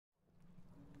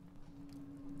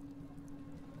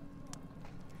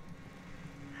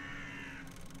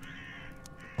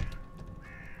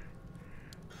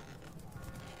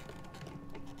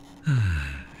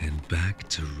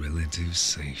to relative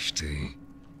safety.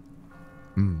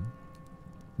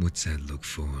 What's that look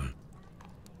for?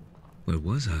 Where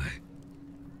was I?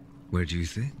 Where do you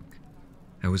think?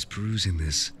 I was perusing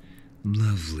this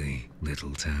lovely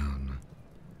little town.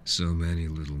 So many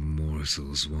little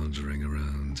morsels wandering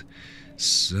around.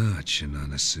 Such an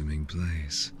unassuming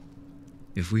place.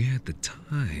 If we had the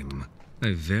time,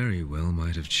 I very well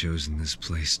might have chosen this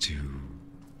place to...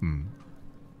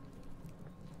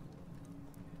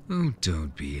 Oh,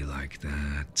 don't be like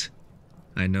that.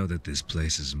 I know that this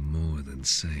place is more than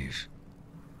safe.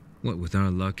 What with our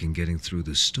luck in getting through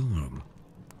the storm,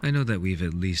 I know that we've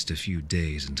at least a few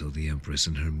days until the Empress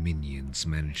and her minions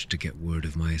manage to get word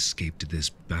of my escape to this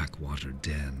backwater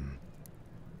den.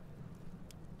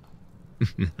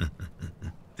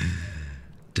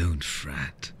 Don't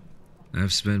fret.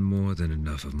 I've spent more than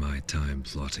enough of my time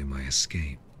plotting my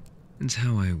escape, and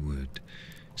how I would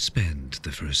spend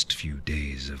the first few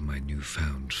days of my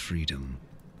newfound freedom.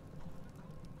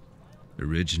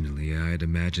 Originally, I'd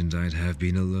imagined I'd have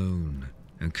been alone,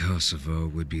 and Cassovo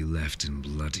would be left in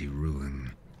bloody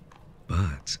ruin.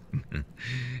 But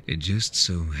it just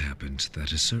so happened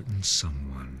that a certain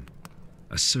someone,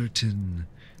 a certain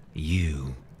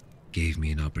you, gave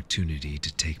me an opportunity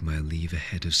to take my leave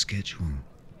ahead of schedule.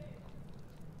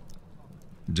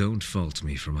 Don't fault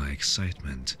me for my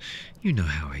excitement. You know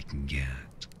how I can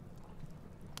get.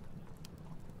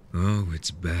 Oh,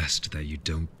 it's best that you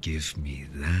don't give me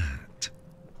that.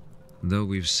 Though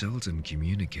we've seldom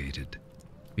communicated,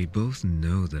 we both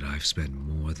know that I've spent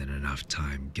more than enough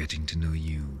time getting to know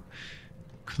you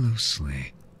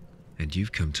closely, and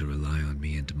you've come to rely on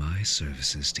me and my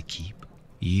services to keep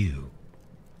you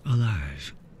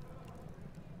alive.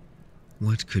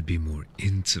 What could be more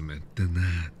intimate than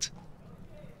that?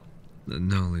 The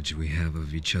knowledge we have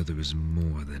of each other is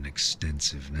more than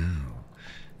extensive now.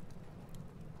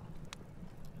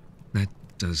 That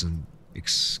doesn't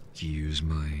excuse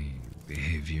my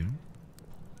behavior.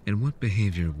 And what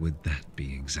behavior would that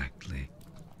be exactly?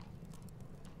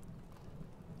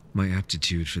 My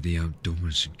aptitude for the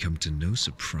outdoors should come to no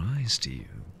surprise to you.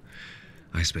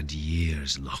 I spent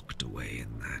years locked away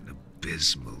in that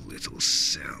abysmal little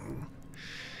cell.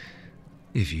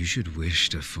 If you should wish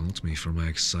to fault me for my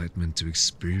excitement to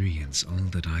experience all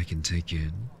that I can take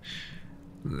in,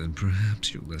 then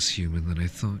perhaps you're less human than I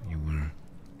thought you were.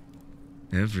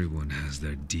 Everyone has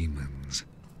their demons,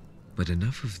 but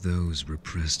enough of those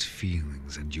repressed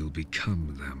feelings and you'll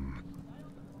become them.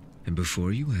 And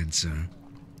before you answer,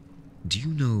 do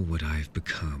you know what I've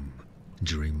become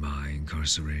during my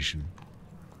incarceration?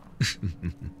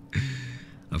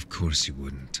 Of course you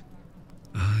wouldn't.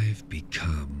 I've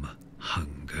become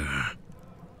hunger.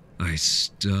 I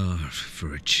starve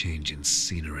for a change in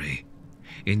scenery,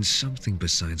 in something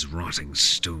besides rotting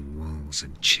stone walls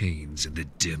and chains in the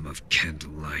dim of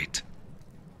candlelight.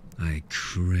 I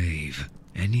crave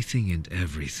anything and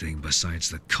everything besides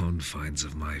the confines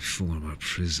of my former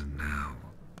prison now.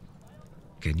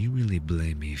 Can you really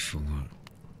blame me for...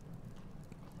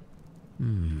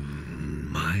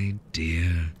 my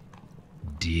dear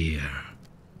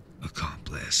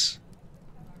accomplice.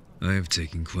 I have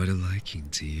taken quite a liking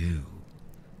to you.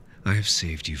 I have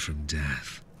saved you from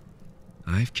death.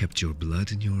 I've kept your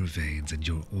blood in your veins and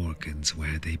your organs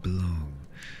where they belong,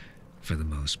 for the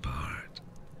most part.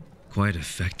 Quite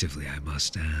effectively, I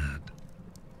must add.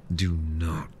 Do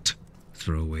not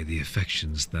throw away the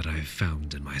affections that I've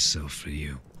found in myself for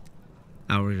you.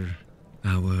 Our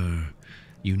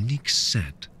unique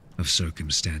set of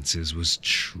circumstances was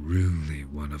truly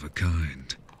one of a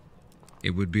kind.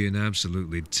 It would be an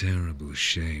absolutely terrible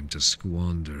shame to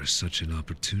squander such an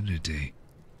opportunity,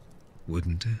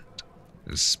 wouldn't it?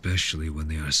 Especially when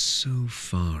they are so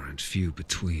far and few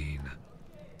between.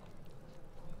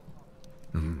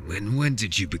 And when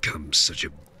did you become such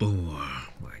a bore,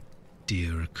 my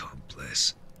dear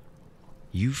accomplice?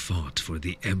 You fought for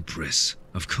the Empress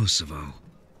of Cassovo.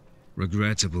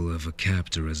 Regrettable of a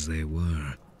captor as they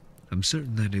were, I'm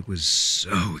certain that it was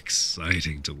so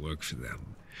exciting to work for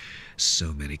them.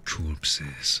 So many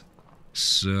corpses,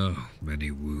 so many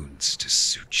wounds to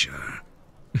suture.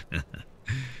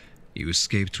 You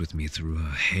escaped with me through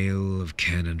a hail of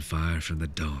cannon fire from the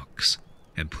docks,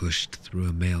 and pushed through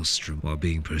a maelstrom while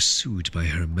being pursued by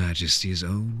Her Majesty's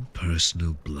own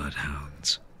personal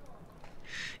bloodhounds.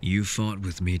 You fought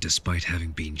with me despite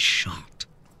having been shot,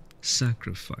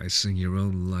 sacrificing your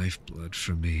own lifeblood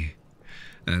for me,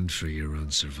 and for your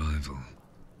own survival.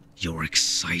 You're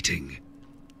exciting,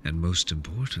 and most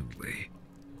importantly,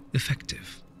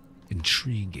 effective,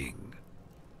 intriguing,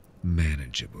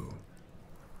 manageable.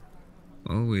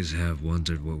 Always have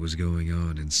wondered what was going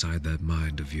on inside that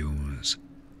mind of yours,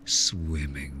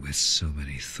 swimming with so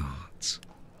many thoughts.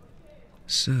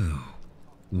 So,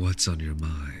 what's on your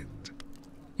mind?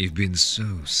 You've been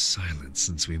so silent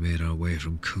since we made our way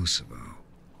from Cassovo.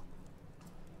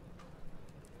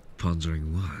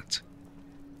 Pondering what?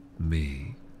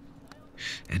 Me?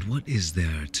 And what is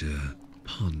there to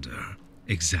ponder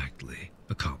exactly,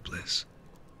 accomplice?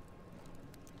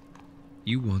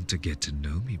 You want to get to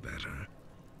know me better.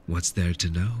 What's there to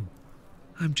know?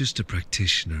 I'm just a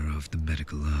practitioner of the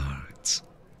medical arts.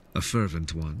 A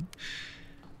fervent one,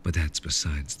 but that's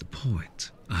besides the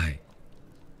point.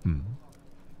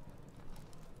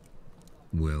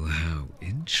 Well, how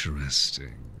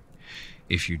interesting.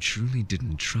 If you truly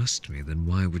didn't trust me, then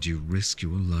why would you risk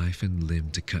your life and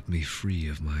limb to cut me free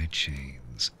of my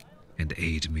chains and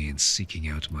aid me in seeking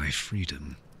out my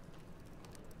freedom?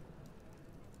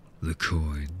 The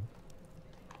coin.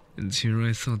 And here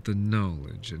I thought the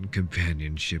knowledge and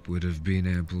companionship would have been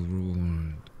ample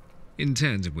reward, in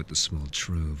tandem with the small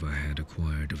trove I had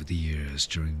acquired over the years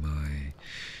during my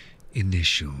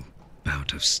initial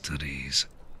bout of studies.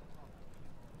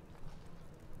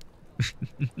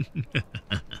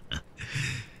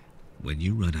 When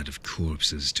you run out of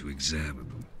corpses to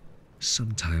examine,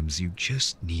 sometimes you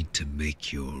just need to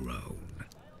make your own.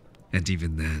 And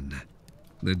even then,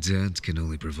 the dead can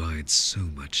only provide so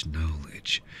much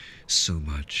knowledge, so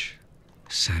much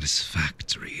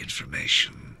satisfactory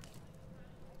information.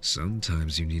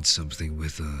 Sometimes you need something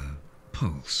with a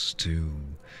pulse to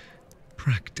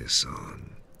practice on.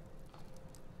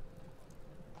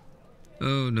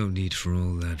 Oh, no need for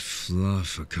all that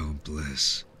fluff,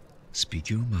 accomplice. Speak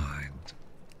your mind.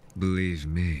 Believe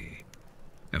me,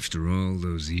 after all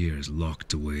those years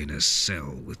locked away in a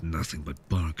cell with nothing but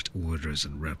barked orders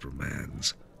and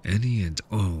reprimands, any and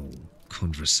all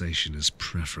conversation is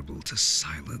preferable to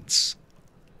silence.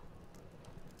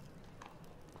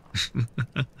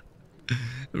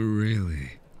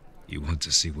 Really? You want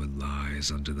to see what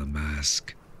lies under the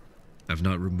mask? I've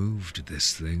not removed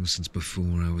this thing since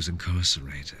before I was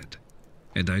incarcerated,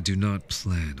 and I do not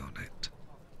plan on it.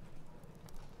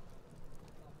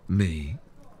 Me,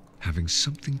 having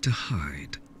something to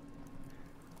hide.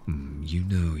 You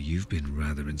know, you've been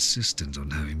rather insistent on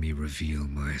having me reveal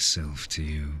myself to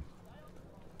you.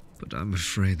 But I'm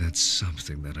afraid that's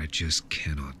something that I just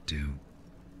cannot do.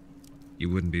 You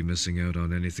wouldn't be missing out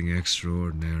on anything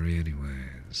extraordinary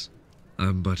anyways.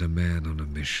 I'm but a man on a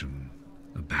mission.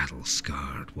 A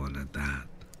battle-scarred one at that.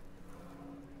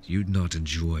 You'd not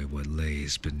enjoy what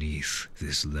lays beneath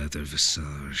this leather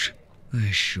visage, I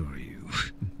assure you.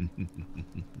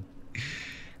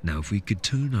 Now, if we could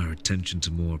turn our attention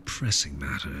to more pressing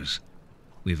matters,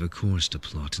 we have a course to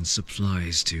plot and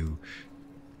supplies to...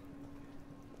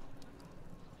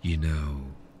 You know,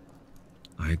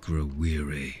 I grow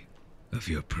weary of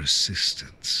your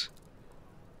persistence.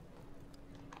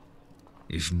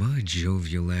 If my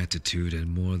jovial attitude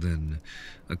and more than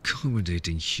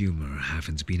accommodating humor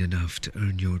haven't been enough to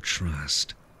earn your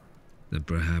trust, then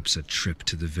perhaps a trip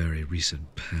to the very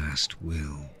recent past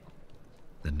will.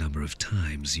 The number of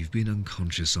times you've been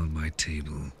unconscious on my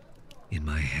table, in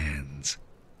my hands.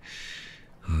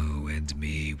 Oh, and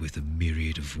me with a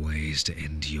myriad of ways to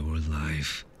end your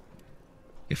life.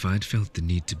 If I'd felt the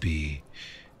need to be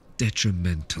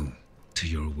detrimental to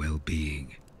your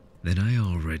well-being, then I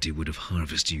already would have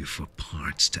harvested you for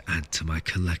parts to add to my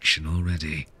collection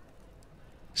already.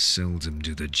 Seldom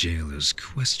do the jailers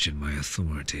question my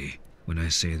authority when I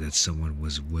say that someone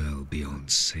was well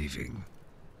beyond saving.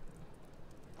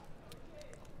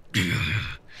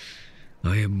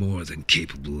 I am more than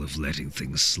capable of letting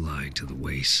things slide to the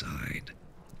wayside.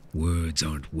 Words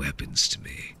aren't weapons to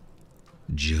me,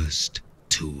 just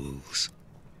tools.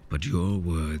 But your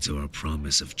words are a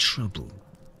promise of trouble.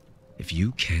 If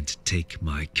you can't take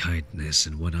my kindness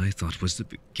and what I thought was the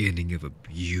beginning of a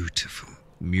beautiful,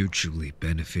 mutually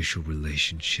beneficial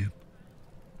relationship,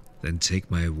 then take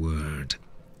my word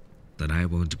that I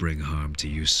won't bring harm to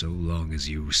you so long as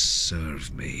you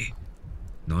serve me.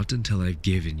 Not until I've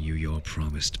given you your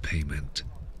promised payment.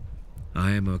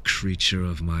 I am a creature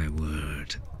of my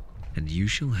word, and you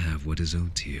shall have what is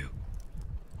owed to you.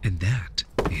 And that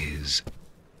is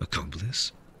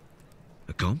accomplice.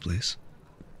 Accomplice?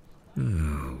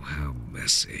 Oh, how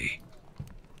messy.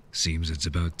 Seems it's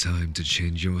about time to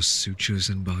change your sutures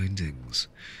and bindings.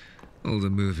 All the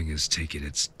moving has taken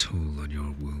its toll on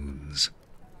your wounds.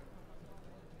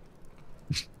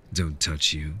 Don't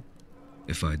touch you.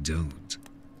 If I don't,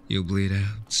 you'll bleed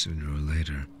out sooner or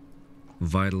later.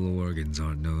 Vital organs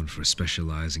aren't known for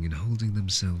specializing in holding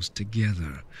themselves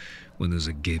together when there's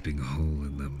a gaping hole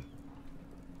in them.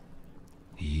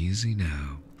 easy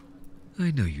now.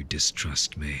 I know you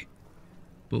distrust me,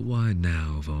 but why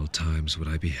now of all times would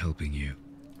I be helping you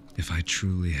if I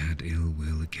truly had ill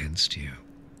will against you?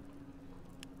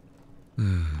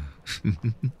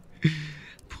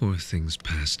 Poor things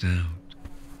passed out.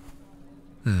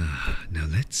 Now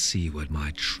let's see what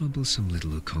my troublesome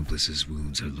little accomplice's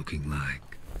wounds are looking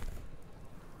like.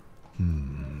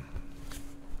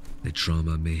 The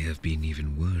trauma may have been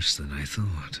even worse than I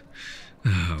thought.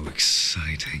 How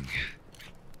exciting.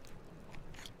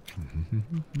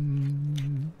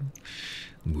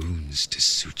 Wounds to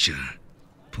suture,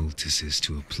 poultices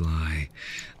to apply,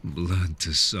 blood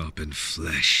to sop, and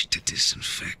flesh to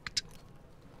disinfect.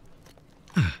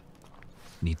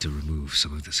 Need to remove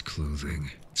some of this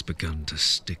clothing. It's begun to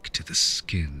stick to the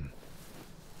skin.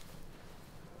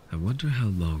 I wonder how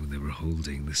long they were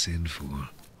holding this in for.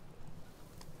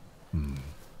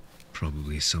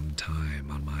 Probably some time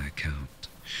on my account.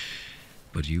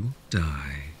 But you will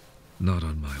die, not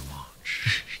on my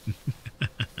watch.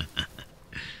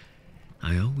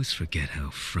 I always forget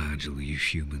how fragile you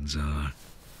humans are.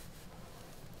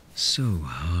 So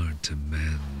hard to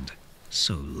mend,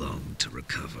 so long to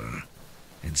recover,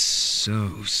 and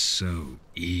so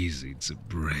easy to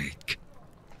break.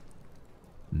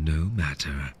 No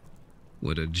matter.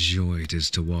 What a joy it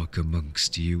is to walk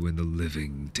amongst you and the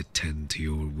living to tend to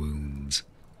your wounds,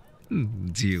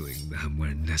 dealing them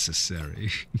where necessary.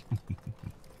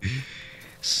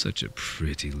 Such a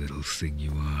pretty little thing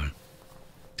you are.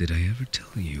 Did I ever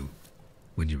tell you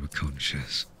when you were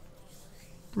conscious?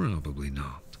 Probably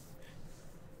not.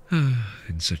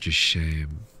 And such a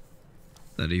shame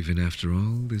that even after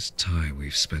all this time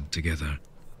we've spent together,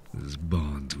 this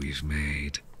bond we've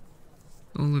made,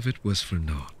 all of it was for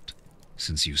naught,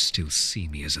 since you still see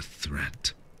me as a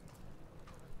threat.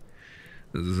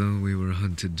 Though we were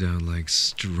hunted down like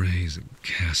strays and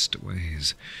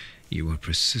castaways, you are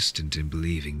persistent in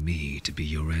believing me to be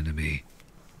your enemy.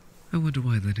 I wonder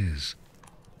why that is.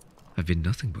 I've been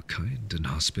nothing but kind and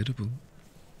hospitable.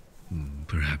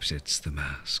 Perhaps it's the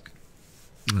mask.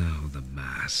 Oh, the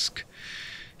mask.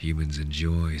 Humans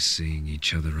enjoy seeing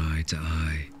each other eye to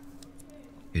eye.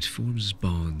 It forms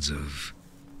bonds of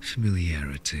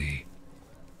familiarity.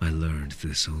 I learned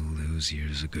this all those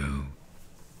years ago,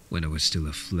 when I was still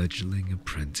a fledgling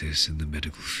apprentice in the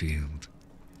medical field.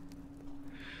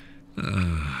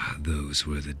 Those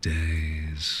were the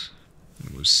days.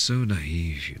 I was so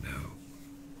naive, you know.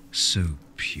 So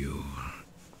pure.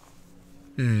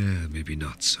 Maybe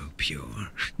not so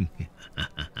pure.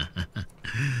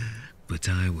 But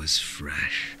I was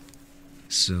fresh,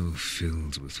 so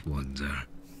filled with wonder,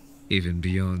 even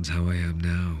beyond how I am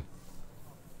now.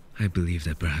 I believe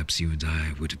that perhaps you and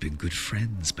I would have been good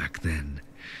friends back then.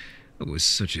 I was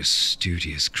such a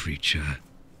studious creature,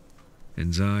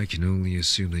 and I can only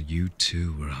assume that you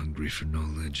too were hungry for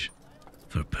knowledge,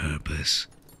 for purpose.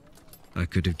 I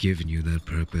could have given you that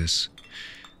purpose,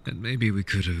 and maybe we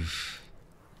could have...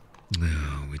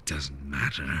 No, it doesn't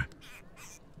matter.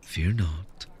 Fear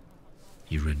not.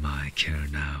 You're in my care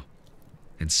now,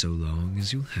 and so long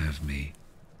as you'll have me,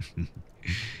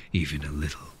 even a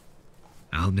little,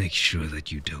 I'll make sure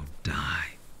that you don't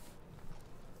die.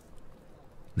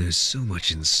 There's so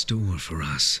much in store for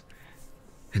us,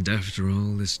 and after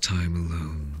all this time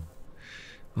alone,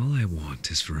 all I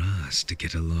want is for us to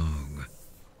get along.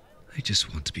 I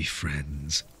just want to be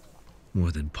friends,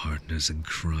 more than partners in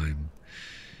crime.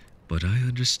 But I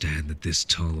understand that this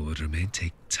tall order may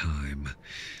take time,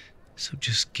 so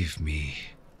just give me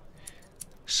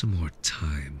some more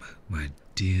time, my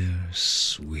dear,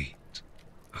 sweet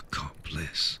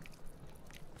accomplice.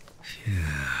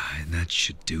 Yeah, and that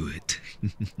should do it.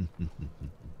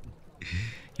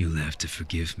 You'll have to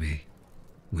forgive me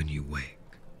when you wake.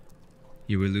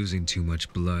 You were losing too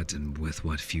much blood, and with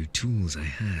what few tools I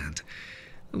had,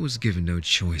 I was given no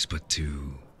choice but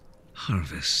to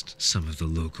harvest some of the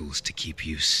locals to keep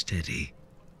you steady.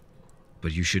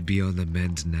 But you should be on the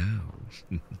mend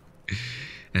now,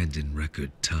 and in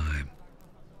record time.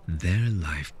 Their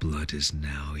lifeblood is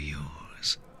now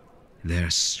yours. Their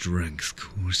strength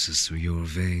courses through your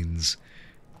veins,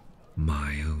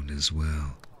 my own as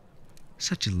well.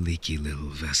 Such a leaky little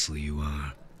vessel you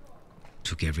are.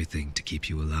 Took everything to keep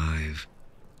you alive.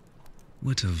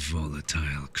 What a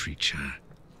volatile creature.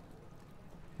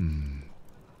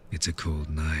 It's a cold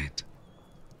night,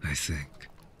 I think.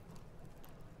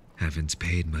 Haven't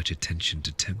paid much attention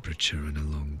to temperature in a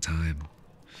long time.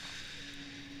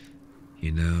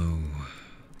 You know,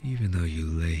 even though you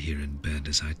lay here in bed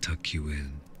as I tuck you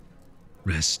in,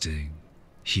 resting,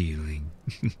 healing,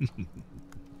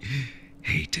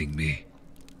 hating me,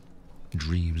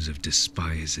 dreams of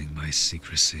despising my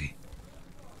secrecy.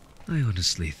 I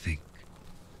honestly think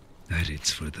that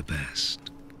it's for the best.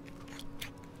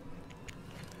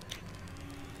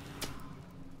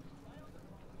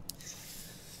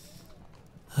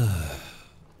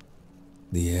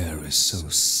 The air is so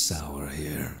sour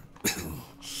here.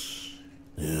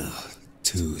 Ugh,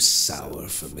 too sour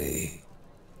for me.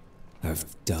 I've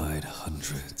died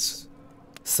hundreds,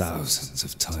 thousands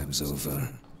of times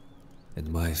over, and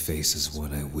my face is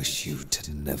one I wish you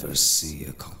to never see,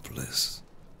 accomplice.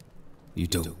 You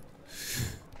don't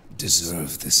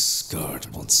deserve this scarred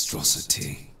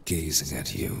monstrosity gazing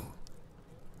at you.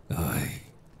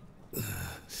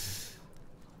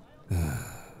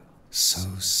 So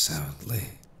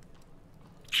soundly.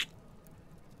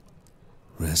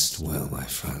 Rest well, my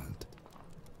friend.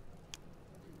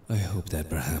 I hope that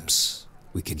perhaps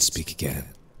we can speak again.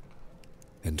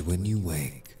 And when you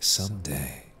wake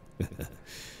someday,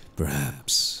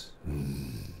 perhaps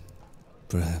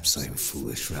I am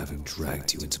foolish for having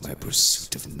dragged you into my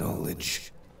pursuit of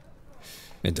knowledge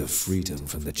and of freedom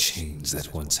from the chains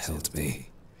that once held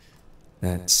me.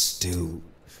 That still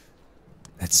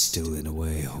in a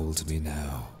way hold me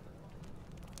now.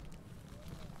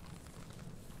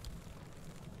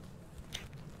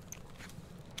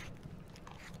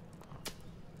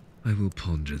 I will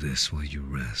ponder this while you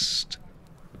rest,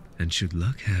 and should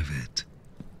luck have it,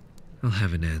 I'll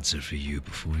have an answer for you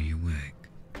before you wake.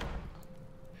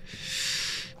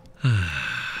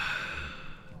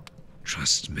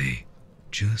 Trust me,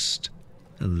 just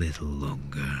a little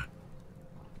longer.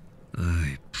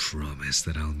 I promise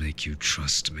that I'll make you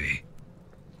trust me,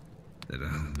 that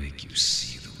I'll make you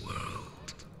see the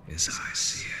world as I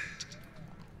see it.